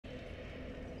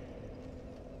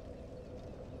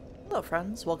Hello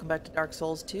friends, welcome back to Dark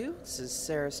Souls 2. This is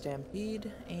Sarah Stampede,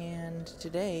 and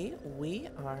today we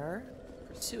are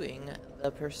pursuing the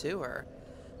Pursuer.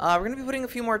 We're going to be putting a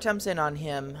few more attempts in on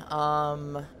him.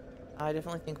 I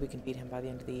definitely think we can beat him by the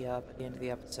end of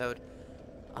the episode.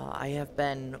 I have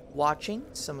been watching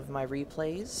some of my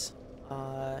replays,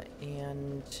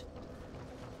 and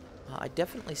I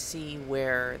definitely see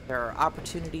where there are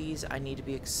opportunities I need to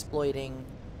be exploiting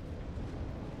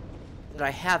that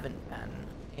I haven't been.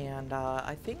 And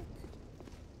I think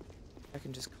I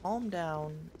can just calm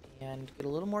down and get a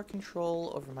little more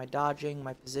control over my dodging,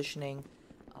 my positioning.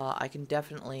 I can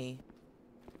definitely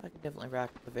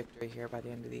rack up a victory here by the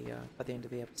end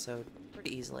of the episode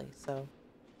pretty easily. So.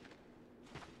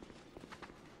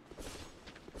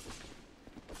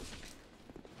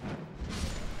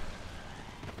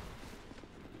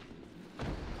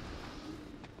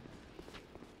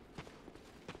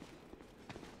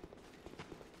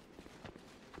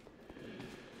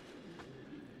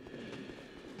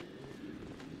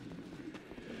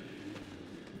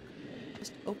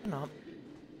 Just open up.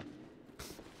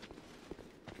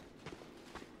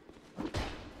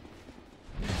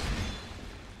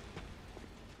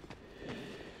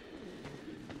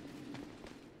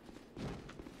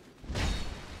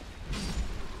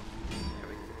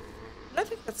 I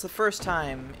think that's the first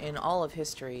time in all of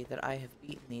history that I have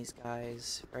beaten these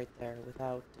guys right there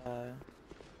without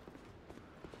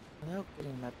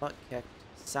getting my butt kicked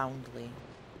soundly.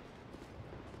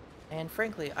 And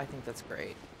frankly, I think that's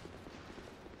great.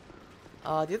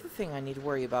 The other thing I need to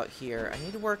worry about here, I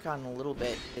need to work on a little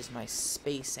bit, is my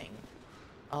spacing.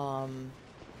 So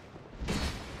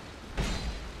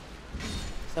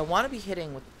I want to be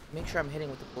hitting with, make sure I'm hitting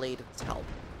with the blade of its help.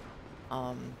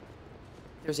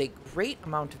 There's a great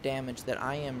amount of damage that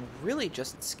I am really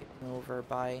just skipping over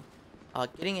by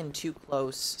getting in too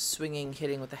close, swinging,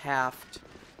 hitting with the haft.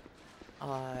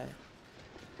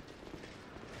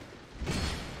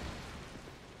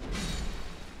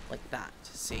 Like that,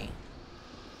 see?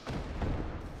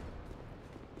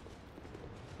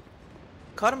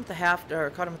 Caught him with the haft, or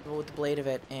caught him with the blade of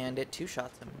it, and it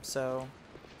two-shots him, so...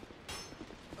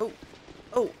 Oh!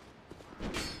 Oh!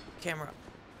 Camera.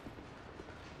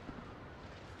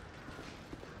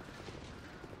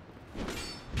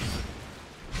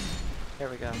 There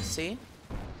we go, see?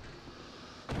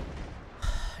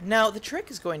 Now, the trick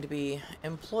is going to be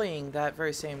employing that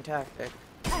very same tactic.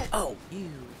 Oh, you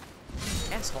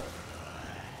asshole.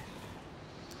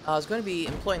 I was going to be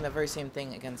employing that very same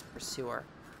thing against Pursuer.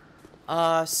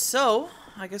 So,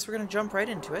 I guess we're going to jump right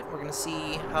into it. We're going to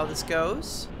see how this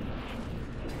goes.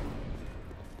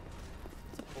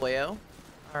 It's a boyo.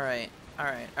 Alright,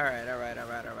 alright, alright, alright, alright,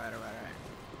 alright, alright, alright.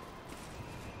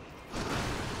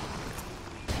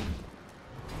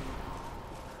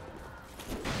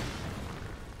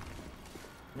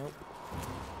 Nope.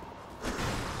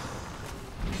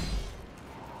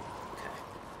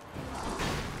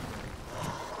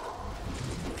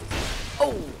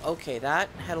 Oh, okay, that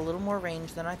had a little more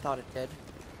range than I thought it did.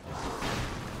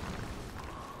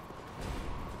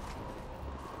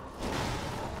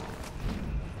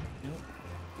 Nope.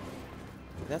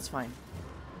 That's fine.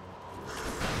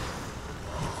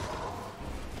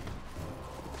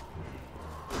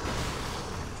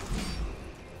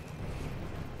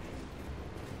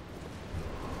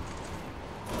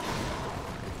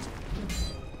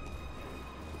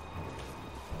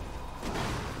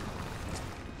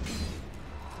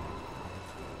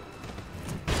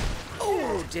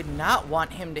 Did not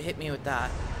want him to hit me with that.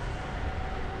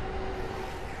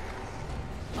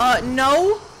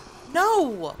 No!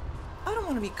 No! I don't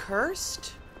want to be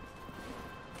cursed.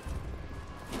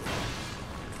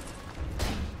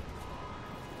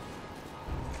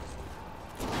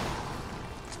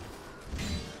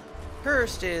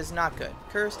 Cursed is not good.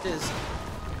 Cursed is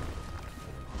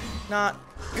not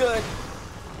good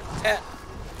at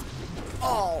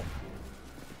all.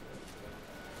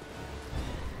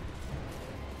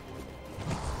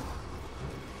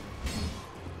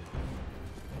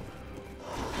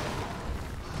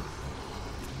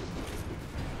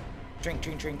 Drink,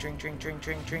 drink, drink, drink, drink, drink,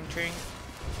 drink, drink, drink.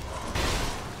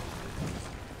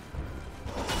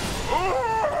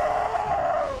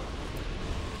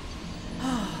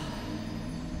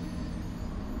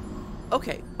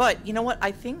 Okay, but you know what?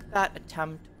 I think that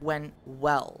attempt went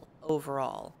well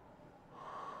overall.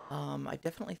 I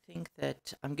definitely think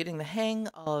that I'm getting the hang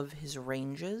of his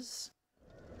ranges,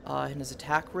 and his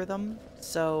attack rhythm,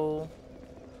 so...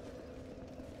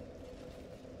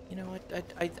 You know what?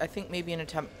 I think maybe an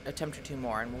attempt or two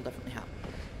more, and we'll definitely have it.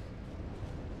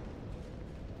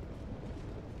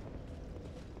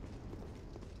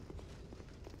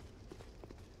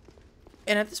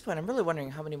 And at this point, I'm really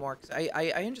wondering how many more. Cause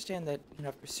I understand that, you know,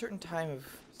 after a certain time of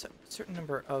certain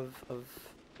number of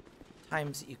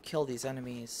times that you kill these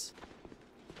enemies.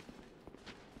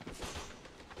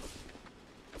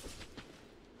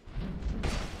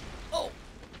 Oh,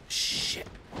 shit.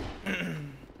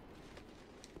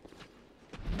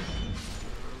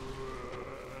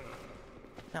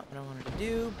 Not what I wanted to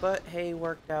do, but hey,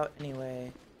 worked out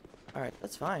anyway. All right,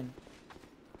 that's fine.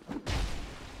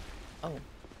 Oh.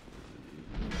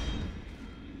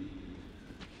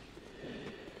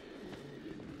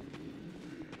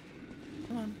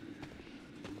 Come on.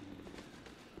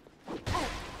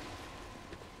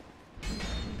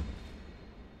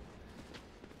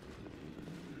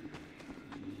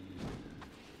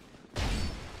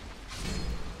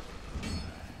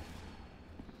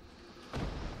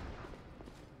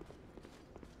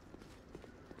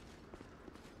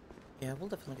 Yeah, we'll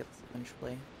definitely get this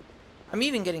eventually. I'm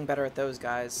even getting better at those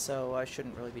guys, so I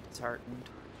shouldn't really be disheartened.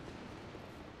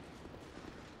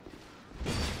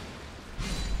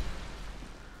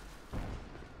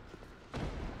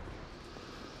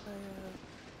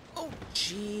 Oh,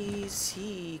 jeez,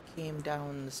 he came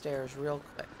down the stairs real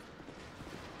quick.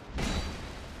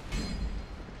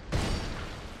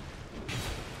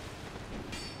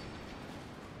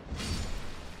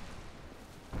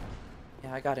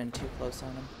 Yeah, I got in too close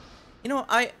on him. You know,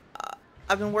 I've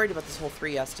been worried about this whole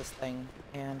 3 Estus thing,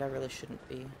 and I really shouldn't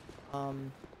be.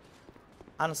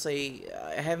 Honestly,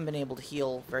 I haven't been able to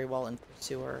heal very well in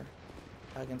Pursuer,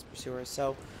 against Pursuers,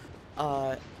 so,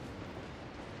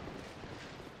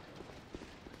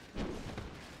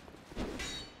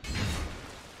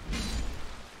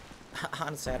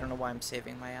 honestly, I don't know why I'm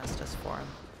saving my Estus for him.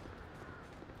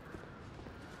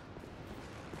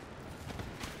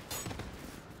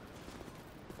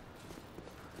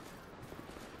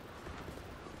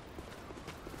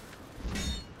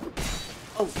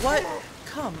 Oh, what?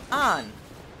 Come on!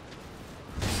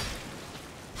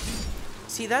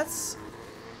 See, that's...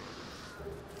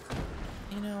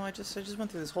 You know, I just went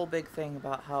through this whole big thing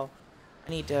about how I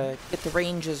need to get the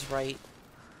ranges right.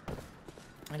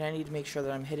 And I need to make sure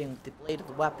that I'm hitting the blade of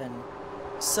the weapon.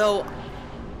 So,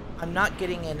 I'm not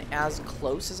getting in as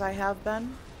close as I have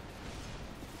been.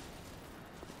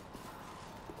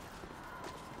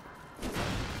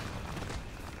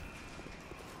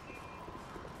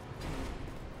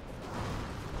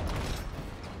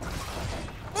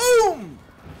 Boom!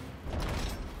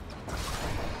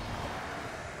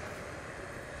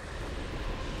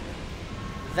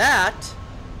 That...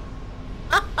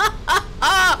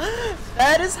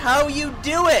 That is how you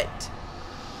do it!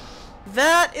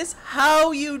 That is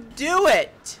how you do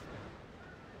it!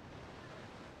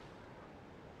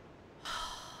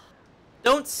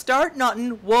 Don't start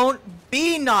nothin', won't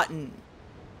be nothin'.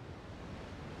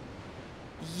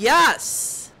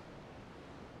 Yes!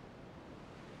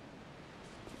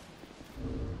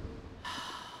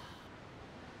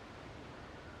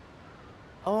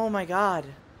 Oh my god.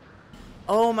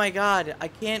 Oh my god, I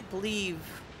can't believe...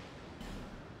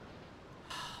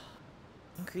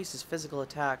 Increases physical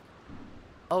attack.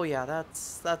 Oh yeah,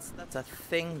 that's a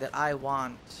thing that I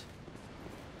want.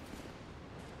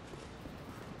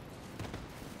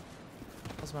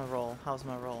 How's my roll? How's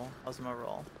my roll? How's my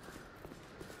roll?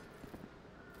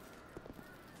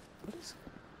 What is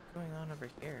going on over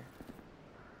here?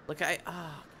 Look, God, I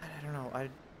don't know. Part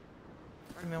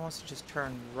of me wants to just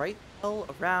turn right the hell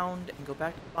around and go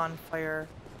back to the bonfire.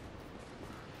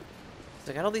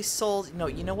 So I got all these souls. No,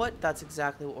 you know what? That's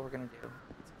exactly what we're gonna do.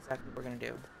 That's exactly what we're gonna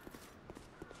do.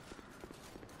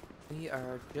 We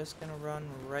are just gonna run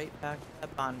right back to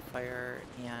that bonfire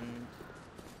and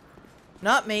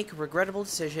not make a regrettable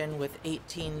decision with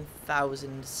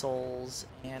 18,000 souls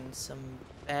and some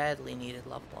badly needed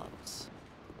level ups.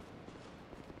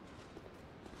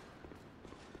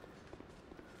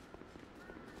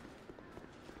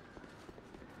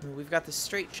 I mean, we've got the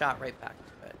straight shot right back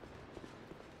to it.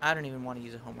 I don't even want to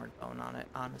use a homeward bone on it,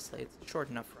 honestly. It's a short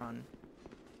enough run.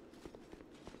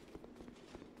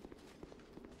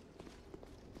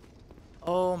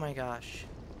 Oh my gosh.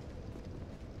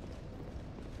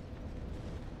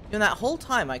 You know, that whole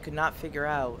time I could not figure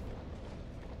out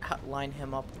how to line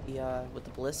him up with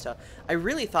the ballista. I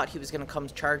really thought he was going to come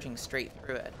charging straight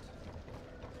through it.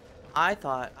 I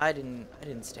thought I didn't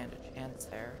stand a chance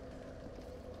there.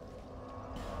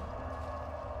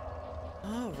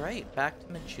 Alright, back to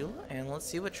Majula, and let's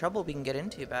see what trouble we can get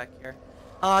into back here.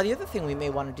 The other thing we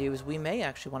may want to do is we may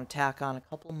actually want to tack on a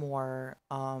couple more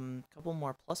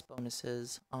plus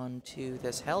bonuses onto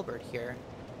this halberd here.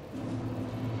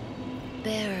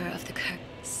 Bearer of the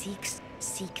curse,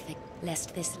 seek the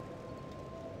lest this.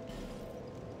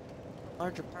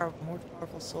 Larger, more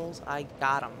powerful souls. I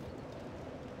got them.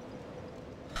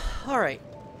 Alright.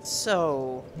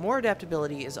 So, more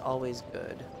adaptability is always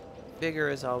good. Vigor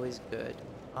is always good.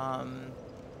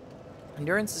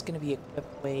 Endurance is going to be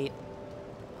equip weight.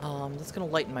 That's going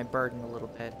to lighten my burden a little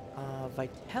bit.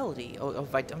 Vitality.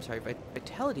 I'm sorry.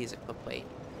 Vitality is equip weight.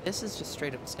 This is just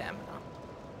straight up stamina.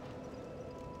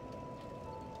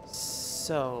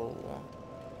 So...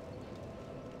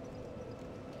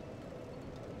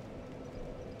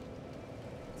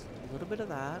 a little bit of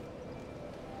that.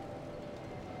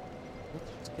 Let's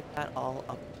just get that all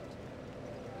up.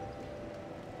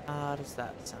 How does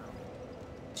that sound?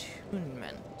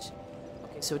 Attunement.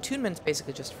 Okay, so attunement's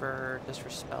basically just for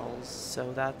spells,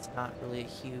 so that's not really a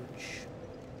huge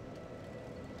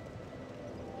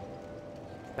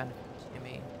benefit to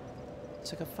me.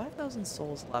 So I got 5,000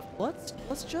 souls left. Let's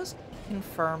just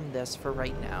confirm this for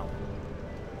right now.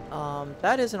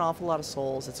 That is an awful lot of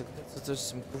souls. There's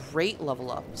some great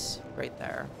level ups right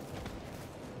there.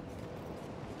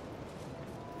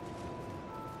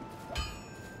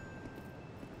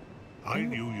 I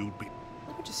knew you'd be.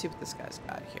 Let me just see what this guy's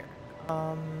got here.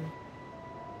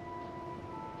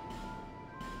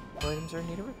 Items are in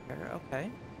need of repair.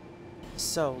 Okay.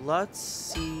 So let's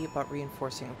see about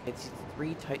reinforcing. Okay, these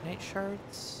 3 Titanite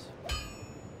shards.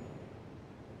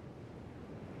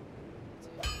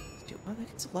 I think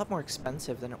it's a lot more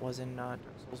expensive than it was in Dark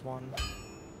Souls 1.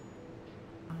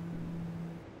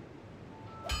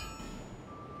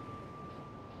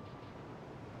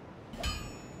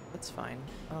 That's fine.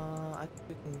 I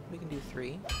think we can do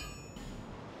 3.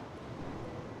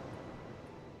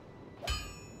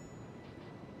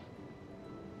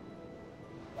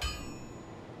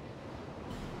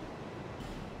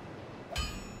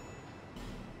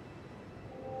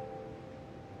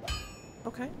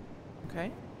 Okay.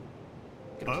 Okay.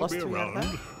 I'll be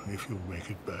around if you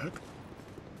make it back.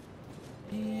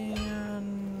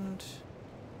 And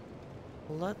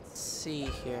let's see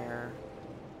here.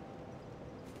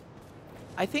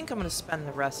 I think I'm going to spend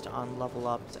the rest on level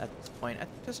ups at this point. I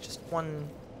think there's just one.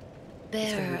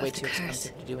 It's going to be way too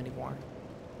expensive to do anymore.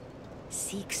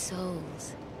 Seek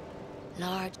souls.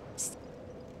 Large.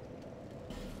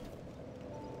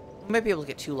 We might be able to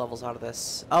get 2 levels out of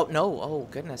this. Oh, no. Oh,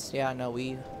 goodness. Yeah, no,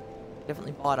 we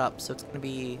definitely bought up, so it's going to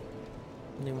be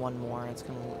only 1 more. It's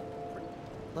going to look pretty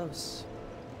close.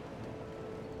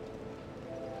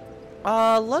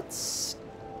 Let's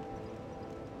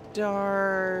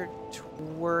start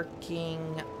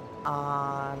working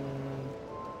on...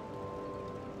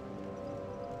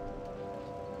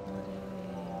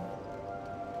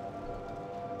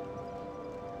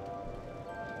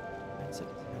 It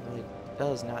really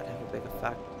does not have a big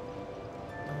effect.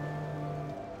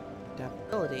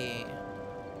 Adaptability.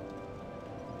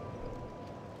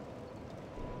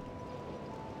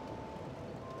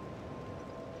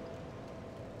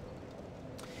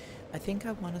 I think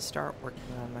I want to start working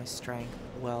on my strength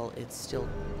while it's still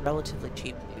relatively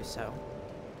cheap to do so.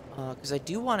 Because I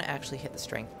do want to actually hit the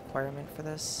strength requirement for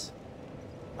this.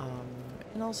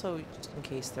 And also, just in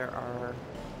case there are...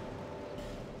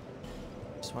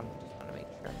 Just want to make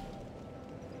sure.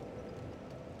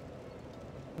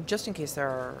 Just in case there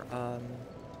are,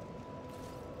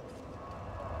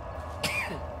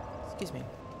 excuse me.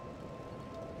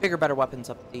 Bigger, better weapons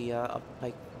up the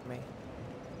pike for me.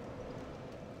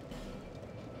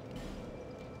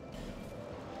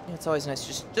 It's always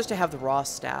nice just to have the raw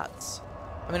stats.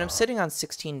 I mean, I'm sitting on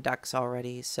 16 decks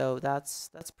already, so that's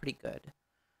pretty good.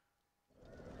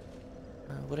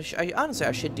 Honestly,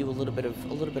 I should do a little bit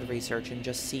of research and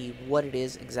just see what it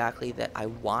is exactly that I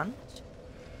want,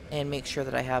 and make sure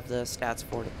that I have the stats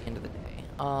for it at the end of the day.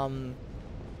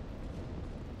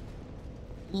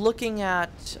 Looking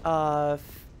at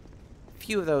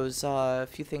few of those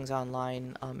few things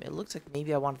online, it looks like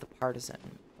maybe I wanted the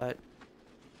partisan, but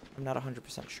I'm not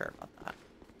 100% sure about that.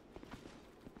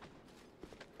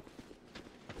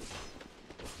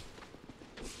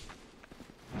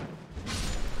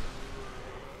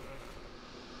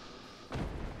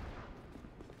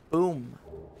 Boom.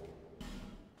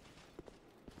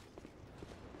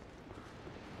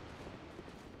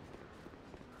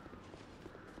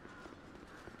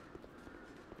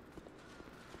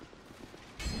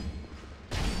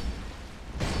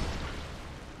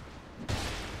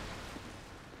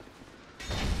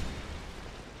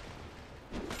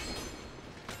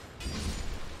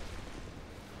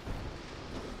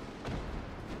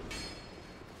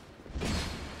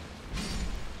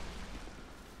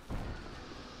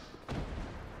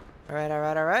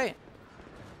 Alright.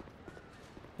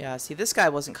 Yeah, see, this guy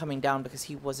wasn't coming down because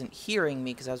he wasn't hearing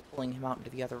me because I was pulling him out into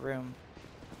the other room.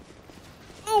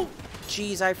 Oh,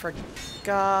 jeez, I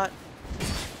forgot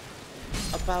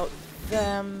about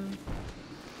them.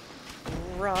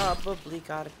 Probably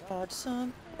gotta dodge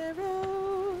some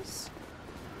arrows.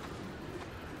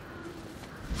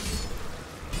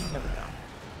 There we go.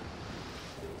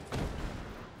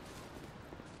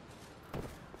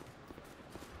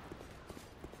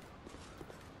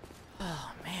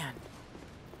 Oh, man.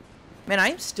 Man,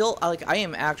 I'm still, like, I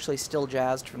am actually still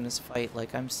jazzed from this fight.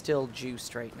 Like, I'm still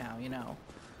juiced right now, you know.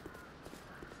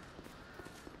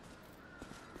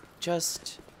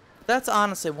 Just, that's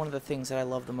honestly one of the things that I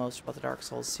love the most about the Dark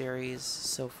Souls series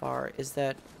so far, is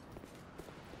that,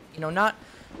 you know, not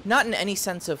in any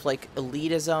sense of, like,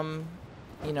 elitism,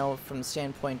 you know, from the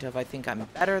standpoint of I think I'm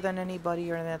better than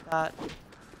anybody or anything like that.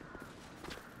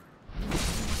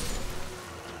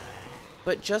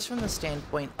 But just from the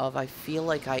standpoint of I feel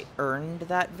like I earned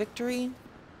that victory.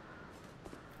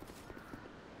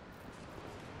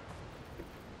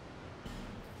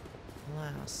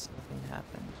 Alas, nothing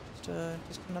happened.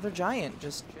 Just another giant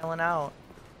just chilling out.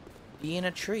 Being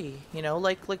a tree, you know,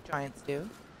 like giants do.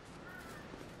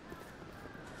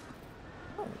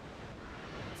 Oh.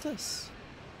 What's this?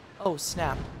 Oh,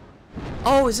 snap.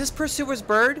 Oh, is this Pursuer's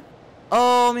bird?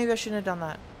 Oh, maybe I shouldn't have done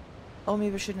that. Oh,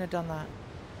 maybe I shouldn't have done that.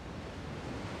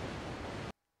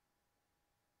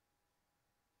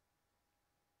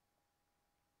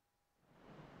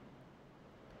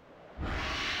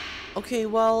 Okay,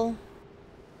 well,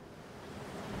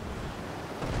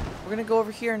 we're gonna go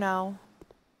over here now.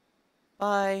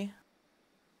 Bye.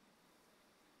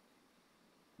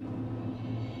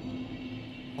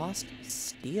 Lost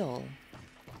Bastille.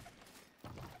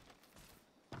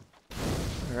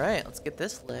 Alright, let's get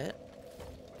this lit.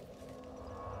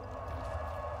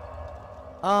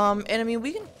 And I mean,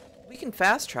 we can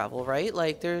fast travel, right?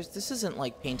 Like, this isn't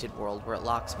like Painted World where it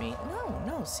locks me.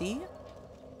 No, see?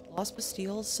 Lost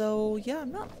Bastille, so yeah,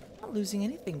 I'm not losing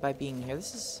anything by being here.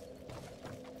 This is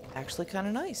actually kind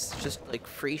of nice. Just like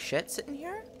free shit sitting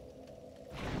here.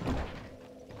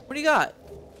 What do you got?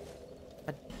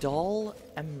 A dull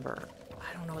ember.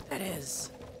 I don't know what that is.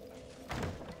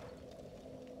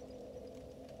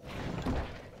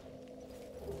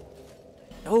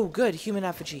 Oh, good, human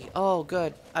effigy. Oh,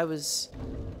 good. I was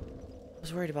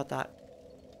worried about that.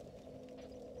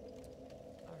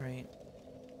 All right.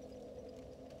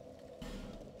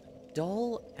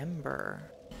 Dull ember.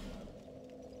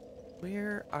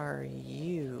 Where are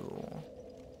you?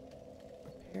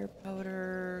 Repair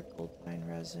powder, gold pine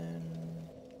resin.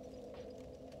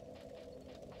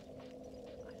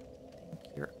 I don't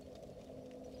think you're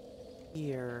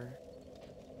here.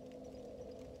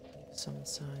 Some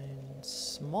sign.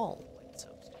 Small white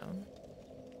soapstone.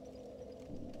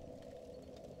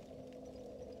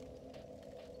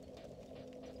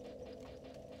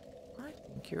 I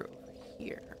think you're over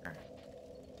here.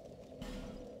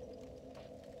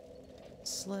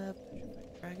 Slip,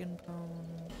 dragon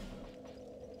bone,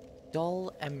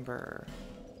 dull ember.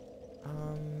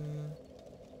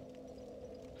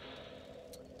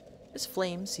 This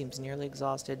flame seems nearly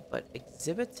exhausted, but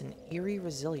exhibits an eerie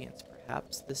resilience.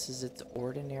 Perhaps this is its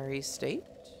ordinary state?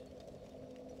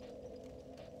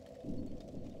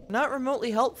 Not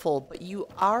remotely helpful, but you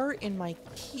are in my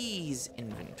keys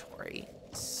inventory,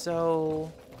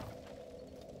 so...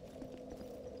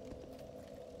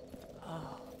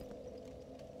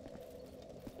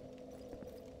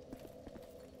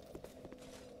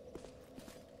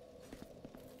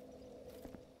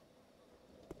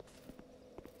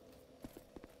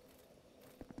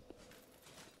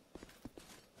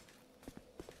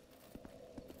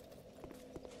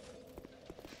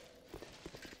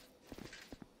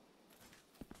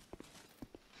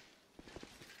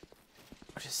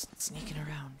 Just sneaking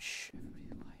around. Shh, everybody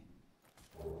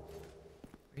quiet.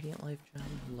 Radiant life gem,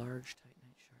 large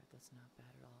titanite shard. That's not bad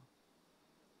at all.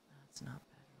 That's not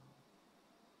bad at all.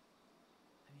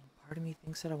 I mean, part of me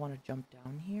thinks that I want to jump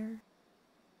down here.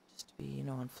 Just to be, you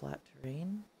know, on flat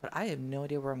terrain. But I have no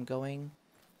idea where I'm going.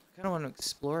 I kind of want to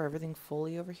explore everything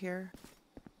fully over here.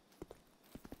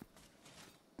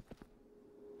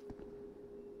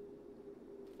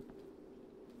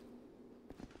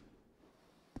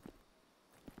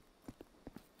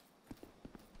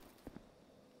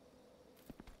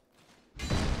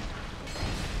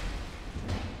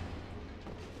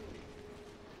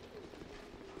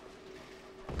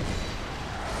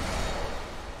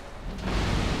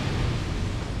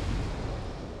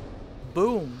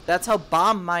 Boom. That's how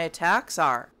bomb my attacks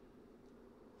are.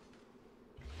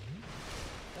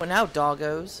 Well, now,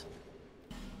 doggos.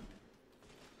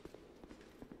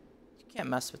 You can't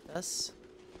mess with this.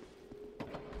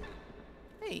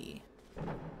 Hey.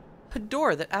 A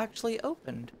door that actually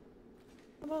opened.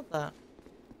 about that?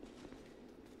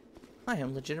 I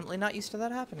am legitimately not used to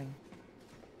that happening.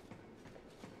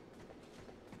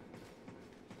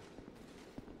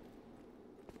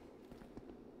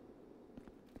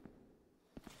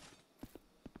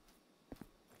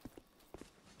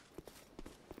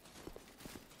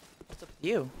 What's up with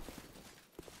you?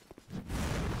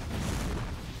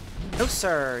 No,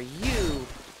 sir. You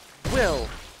will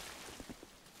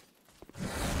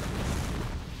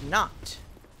not.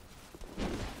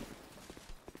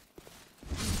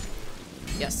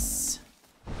 Yes.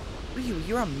 What are you?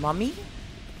 You're a mummy?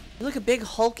 You're like a big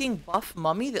hulking buff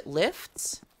mummy that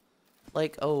lifts?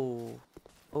 Like, oh.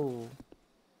 Oh.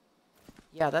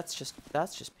 Yeah, that's just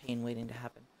pain waiting to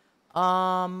happen.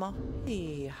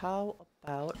 Hey, how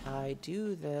about I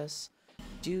do this,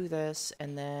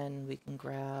 and then we can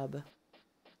grab,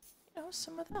 you know,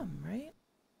 some of them, right?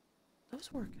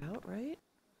 Those work out, right?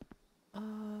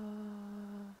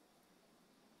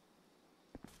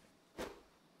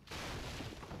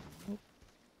 Nope.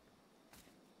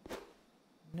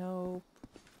 Nope.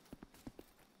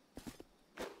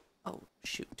 Oh,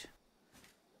 shoot.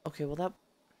 Okay, well that...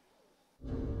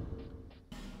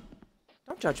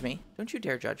 Don't judge me. Don't you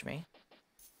dare judge me.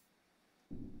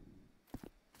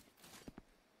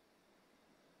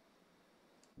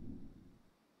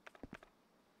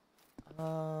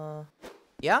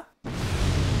 Yeah?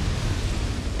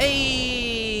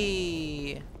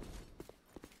 Hey!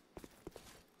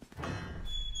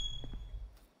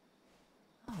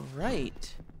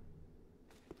 Alright.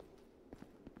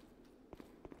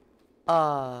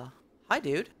 Hi,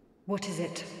 dude. What is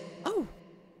it? Oh!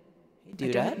 Hey,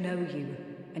 dude. I don't know you,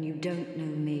 and you don't know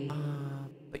me.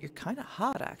 But you're kind of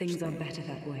hot, actually. Things are better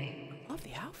that way. I love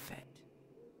the outfit.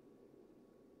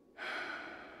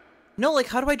 No, like,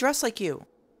 how do I dress like you?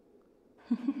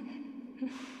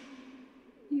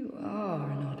 You are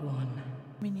an odd one.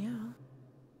 I mean, yeah.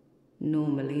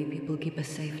 Normally, people keep a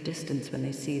safe distance when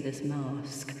they see this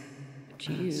mask. But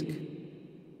you...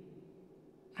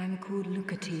 I'm called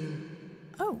Lucatil.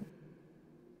 Oh.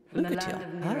 From the land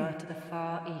of Mira to the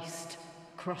far east,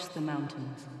 across the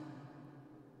mountains.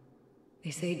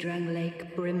 They say Drang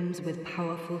Lake brims with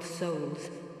powerful souls.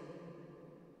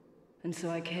 And so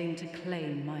I came to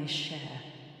claim my share.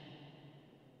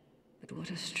 But what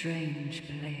a strange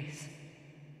place.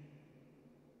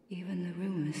 Even the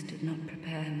rumors did not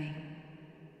prepare me.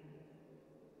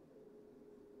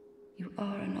 You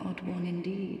are an odd one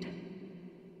indeed.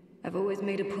 I've always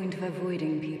made a point of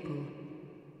avoiding people,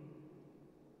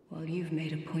 while you've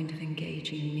made a point of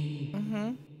engaging me.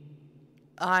 Mm-hmm.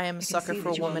 I am a sucker for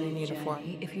a woman in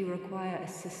uniform. If you require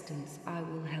assistance, I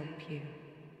will help you.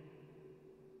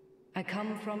 I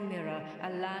come from Mira, a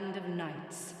land of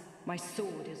knights. My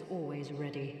sword is always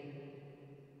ready.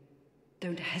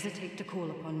 Don't hesitate to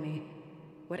call upon me.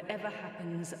 Whatever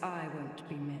happens, I won't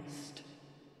be missed.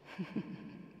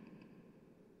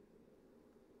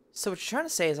 So what you're trying to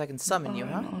say is I can summon you,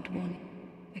 huh? An odd one.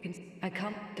 I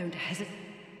can't. Don't hesitate.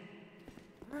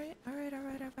 Alright.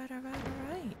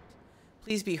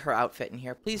 Please be her outfit in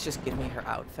here. Please just give me her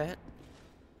outfit.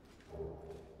 Oh.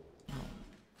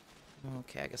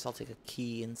 Okay, I guess I'll take a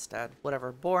key instead.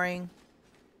 Whatever. Boring.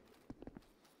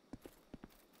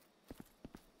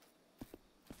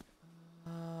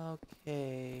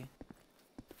 Okay.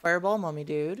 Fireball mummy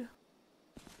dude.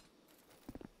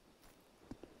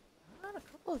 A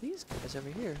couple of these guys over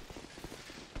here.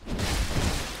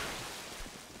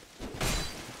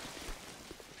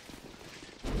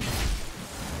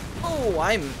 Oh,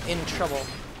 I'm in trouble.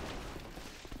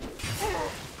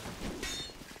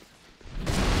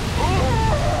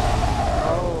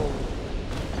 Oh.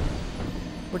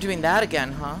 We're doing that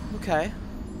again, huh? Okay.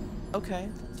 Okay,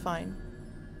 that's fine.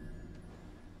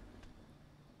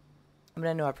 I mean,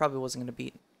 I knew I probably wasn't gonna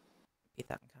beat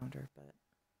that encounter, but...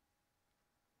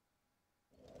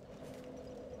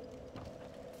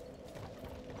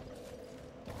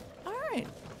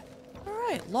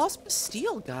 Alright, Lost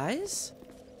Bastille, guys.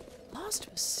 Lost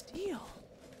Bastille.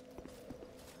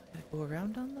 Gotta go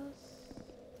around on this?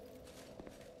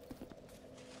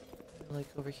 Like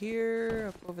over here,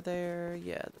 up over there.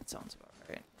 Yeah, that sounds about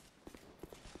right.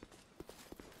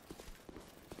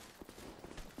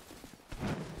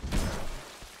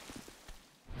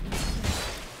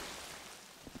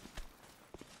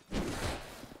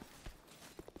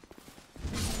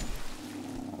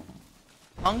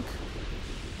 Punk.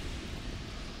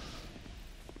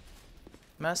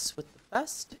 Mess with the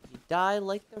best, you die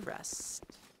like the rest.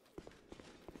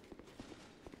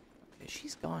 Okay,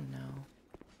 she's gone now.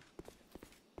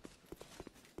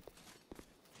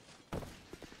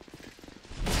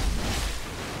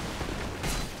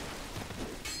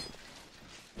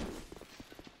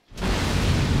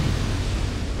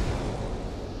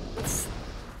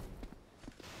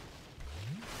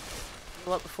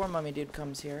 level up before Mummy Dude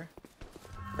comes here.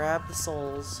 Grab the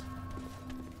souls.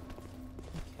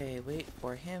 Okay, wait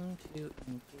for him to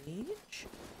engage.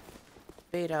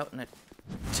 Bait out an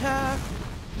attack.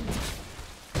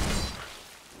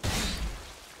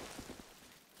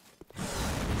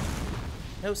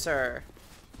 No, sir.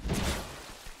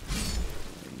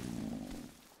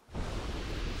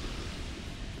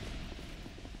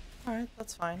 Alright,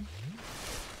 that's fine.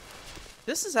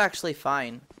 This is actually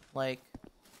fine. Like,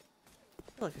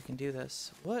 I feel like I can do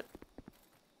this. What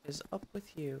is up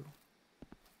with you?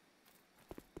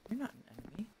 You're not an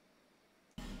enemy.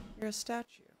 You're a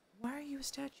statue. Why are you a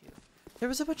statue? There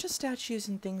was a bunch of statues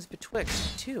and things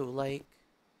betwixt, too. Like,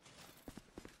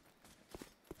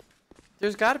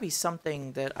 there's got to be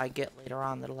something that I get later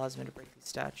on that allows me to break these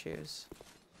statues.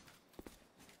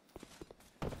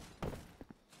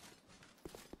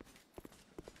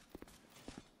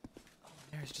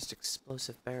 There's just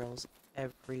explosive barrels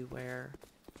everywhere.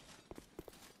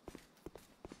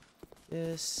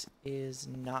 This is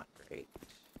not great.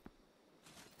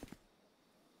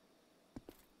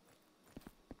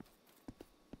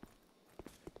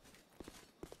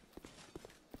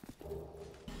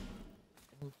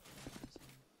 Why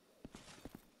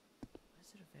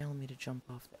does it avail me to jump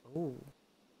off the... Oh.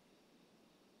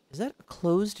 Is that a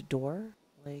closed door?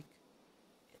 Like,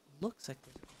 it looks like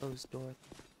there's a closed door.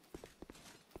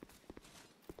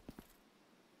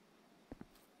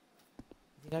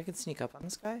 Think I can sneak up on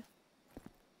this guy?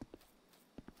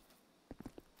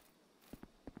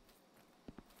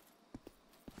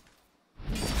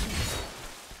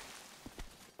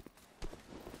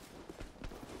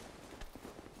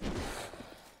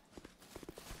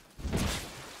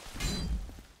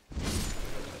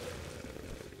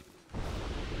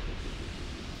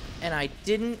 And I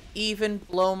didn't even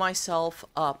blow myself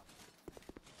up.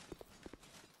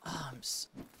 Oh,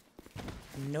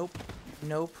 nope.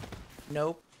 Nope.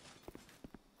 Nope.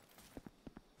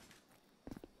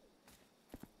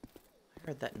 I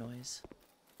heard that noise.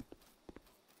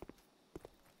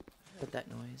 I heard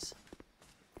that noise.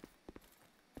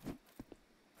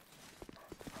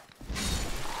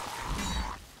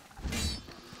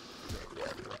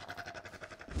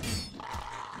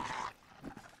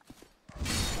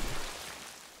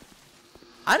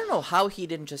 I don't know how he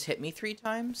didn't just hit me 3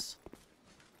 times.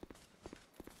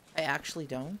 I actually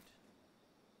don't.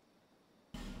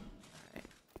 Alright.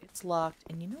 It's locked.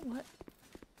 And you know what?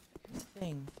 Here's the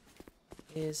thing.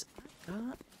 Is I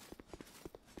got...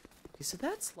 Okay, so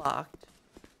that's locked.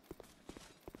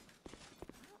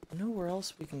 I don't know where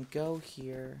else we can go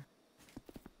here.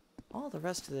 All the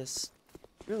rest of this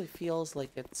really feels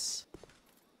like it's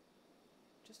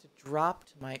just a drop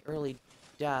to my early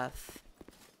death.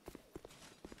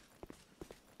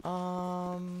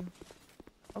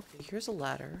 Okay, here's a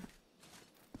ladder.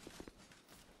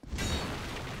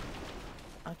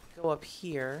 I'll go up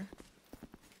here.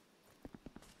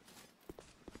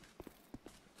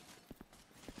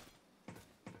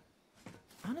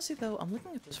 Honestly, though, I'm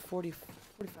looking at those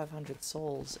 4,500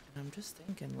 souls, and I'm just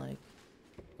thinking, like,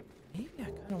 maybe I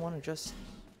kind of want to just...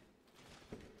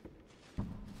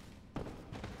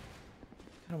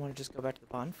 go back to the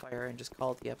bonfire and just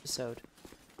call it the episode.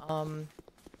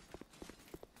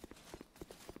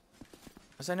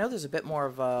 Because I know there's a bit more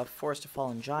of a Forest of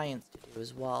Fallen Giants to do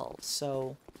as well,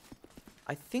 so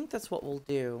I think that's what we'll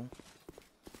do,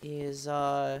 is,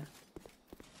 yeah,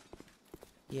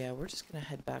 we're just gonna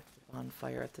head back to the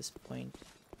bonfire at this point.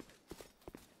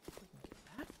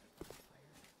 Get back to the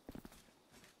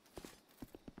bonfire.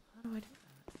 How do I do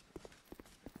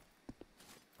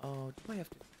that? Oh, do I have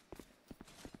to...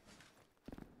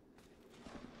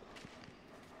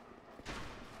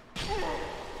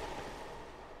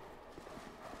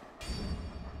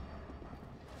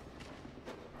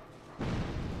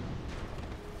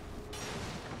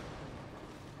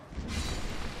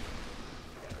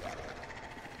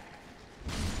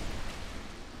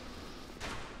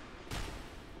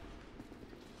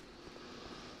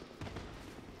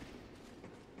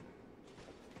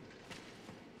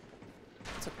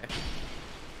 It's okay.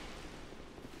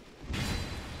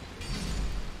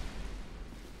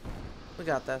 We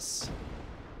got this.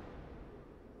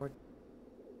 Or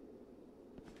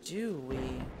do we?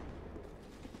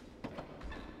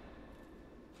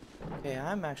 Okay,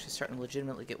 I'm actually starting to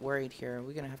legitimately get worried here.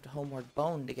 We're gonna have to homeward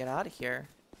bone to get out of here.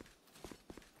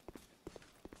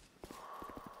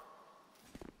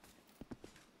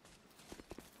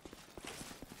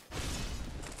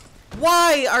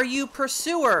 Why are you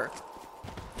pursuer?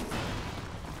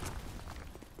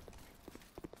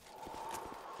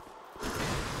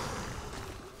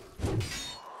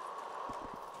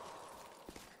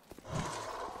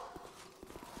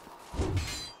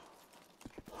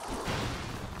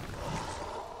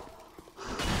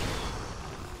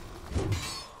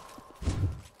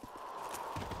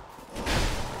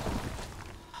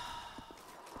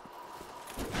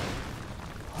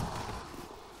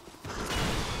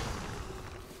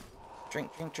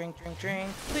 Drink, drink, drink, drink, drink.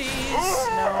 Please.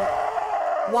 No.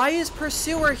 Why is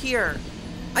Pursuer here?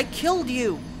 I killed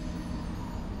you.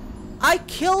 I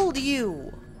killed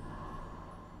you.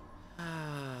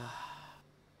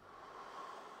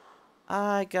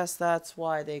 I guess that's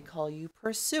why they call you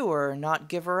Pursuer, not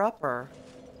Giver-Upper.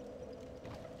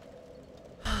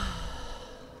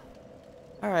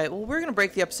 Alright, well, we're going to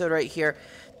break the episode right here.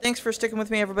 Thanks for sticking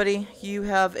with me, everybody. You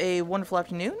have a wonderful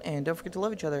afternoon, and don't forget to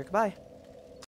love each other. Goodbye.